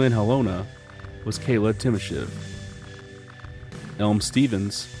 Tammy Lynn Halona was Kayla Timoshev. Elm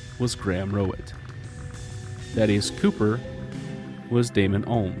Stevens was Graham Rowett. Thaddeus Cooper was Damon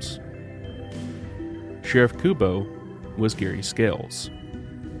Olms. Sheriff Kubo was Gary Scales.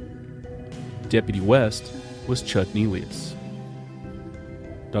 Deputy West was Chud Nelius.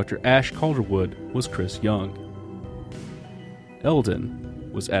 Dr. Ash Calderwood was Chris Young.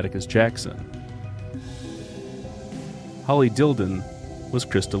 Eldon was Atticus Jackson. Holly Dilden was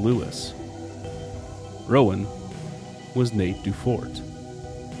Krista Lewis. Rowan was Nate Dufort.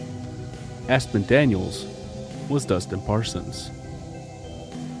 Aspen Daniels was Dustin Parsons.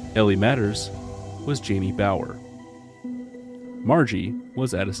 Ellie Matters was Janie Bauer. Margie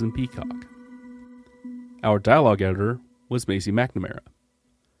was Addison Peacock. Our dialogue editor was Macy McNamara.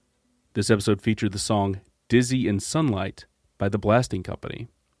 This episode featured the song Dizzy in Sunlight by The Blasting Company.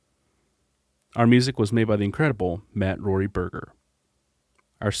 Our music was made by the incredible Matt Rory Berger.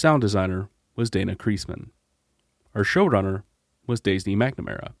 Our sound designer was Dana Kreisman. Our showrunner was Daisy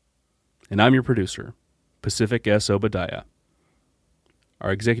McNamara. And I'm your producer, Pacific S. Obadiah.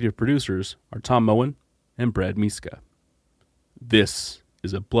 Our executive producers are Tom Moen and Brad Miska. This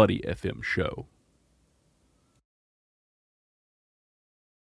is a Bloody FM show.